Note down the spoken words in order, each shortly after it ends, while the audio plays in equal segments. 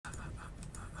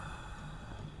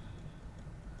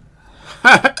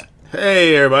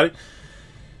Hey everybody.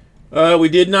 We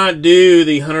did not do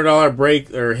the $100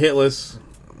 break or hitless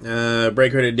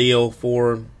break credit deal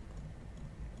for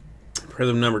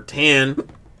Prizm number 10.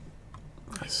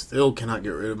 I still cannot get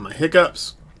rid of my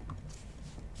hiccups.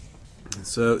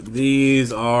 So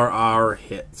these are our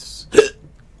hits.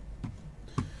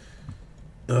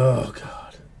 Oh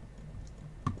god.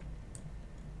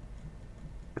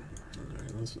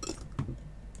 Alright, let's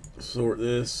sort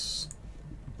this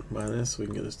by this so we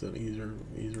can get this done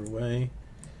easier way.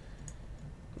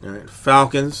 Alright,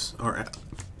 Falcons are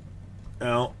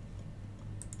out.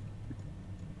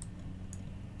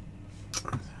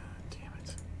 Damn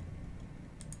it.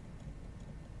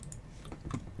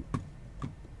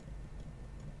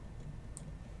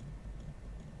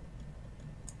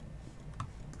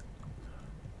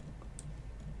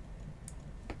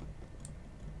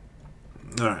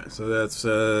 Alright, so that's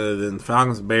then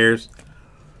Falcons, Bears.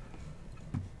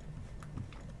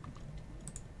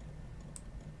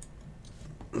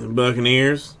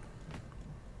 Buccaneers.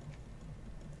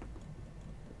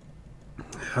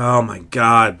 Oh my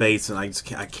God, Bateson! I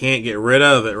can't get rid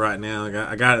of it right now.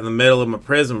 I got it in the middle of my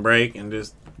Prizm break and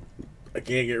just I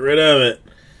can't get rid of it.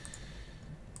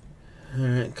 All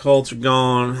right, Colts are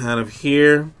gone out of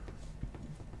here.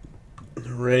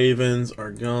 The Ravens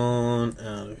are gone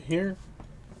out of here.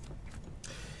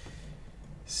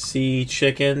 Sea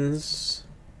chickens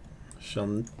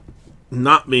shall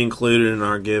not be included in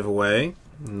our giveaway.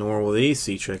 Nor will these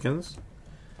sea chickens.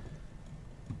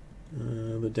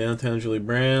 The downtown Julie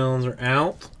Browns are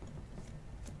out.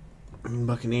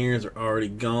 Buccaneers are already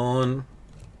gone.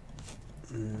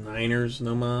 Niners,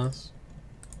 no mas.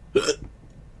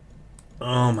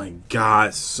 Oh my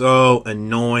God, so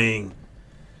annoying.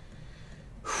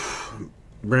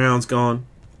 Browns gone.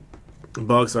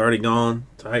 Bucks already gone.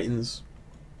 Titans.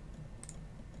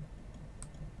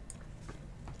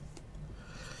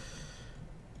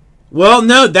 Well,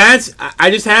 no, I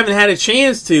just haven't had a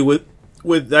chance to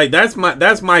with like that's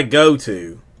my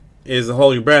go-to is to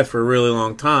hold your breath for a really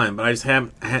long time, but I just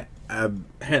haven't had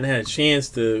a chance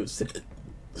to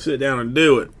sit down and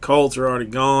do it. Colts are already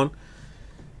gone.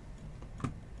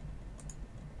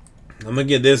 I'm gonna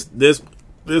get this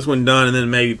one done and then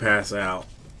maybe pass out.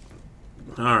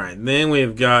 All right, then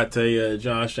we've got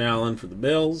Josh Allen for the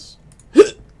Bills.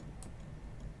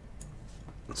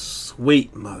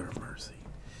 Sweet mother of mercy.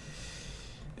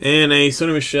 And a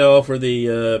Sonny Michel for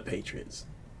the Patriots.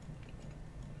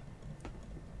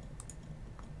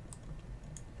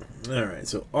 Alright,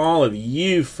 so all of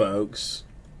you folks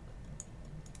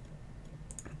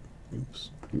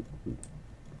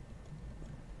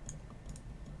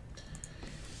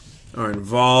are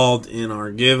involved in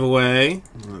our giveaway.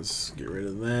 Let's get rid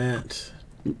of that.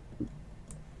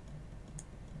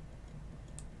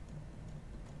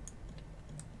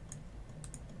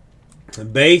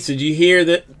 Bates, did you hear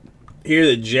that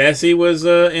Jesse was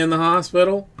in the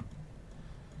hospital?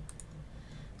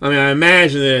 I mean, I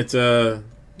imagine that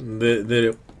that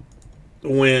it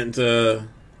went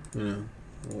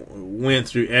went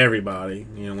through everybody.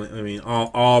 You know, I mean,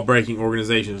 all breaking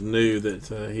organizations knew that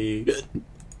he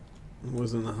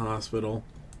was in the hospital.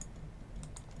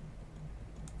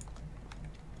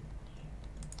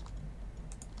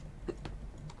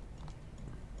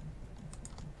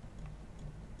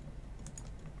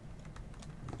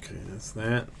 That's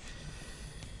that.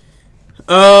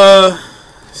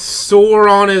 Sore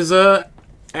on his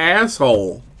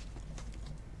asshole.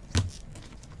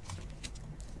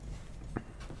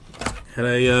 Had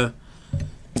a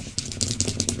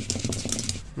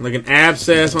like an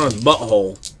abscess on his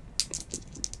butthole.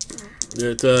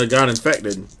 It got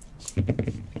infected.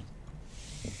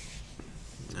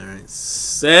 All right,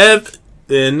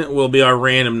 7 will be our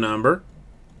random number.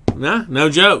 Nah, no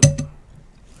joke.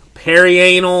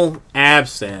 Perianal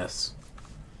abscess.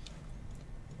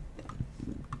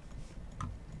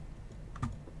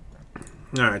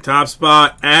 Alright, top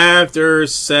spot after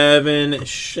 7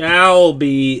 shall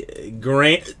be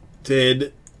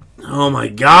granted. Oh my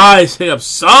God, these hiccups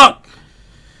suck.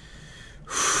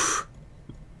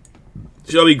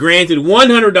 Shall be granted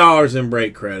 $100 in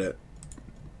break credit.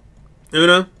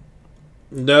 Uno,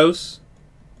 dos,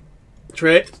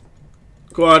 tres,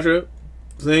 cuatro,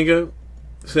 cinco,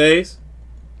 6,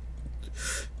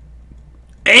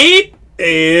 8,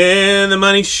 and the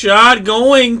money shot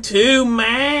going to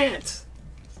Matt.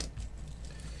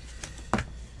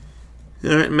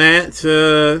 All right, Matt.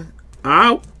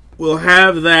 I will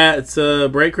have that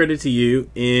break credit to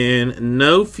you in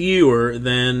no fewer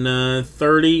than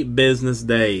 30 business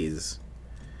days.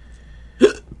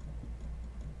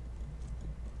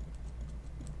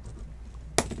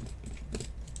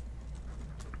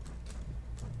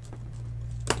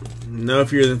 No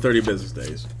fewer than 30 business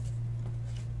days.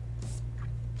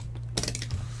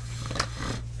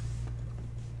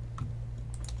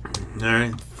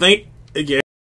 Alright, think again.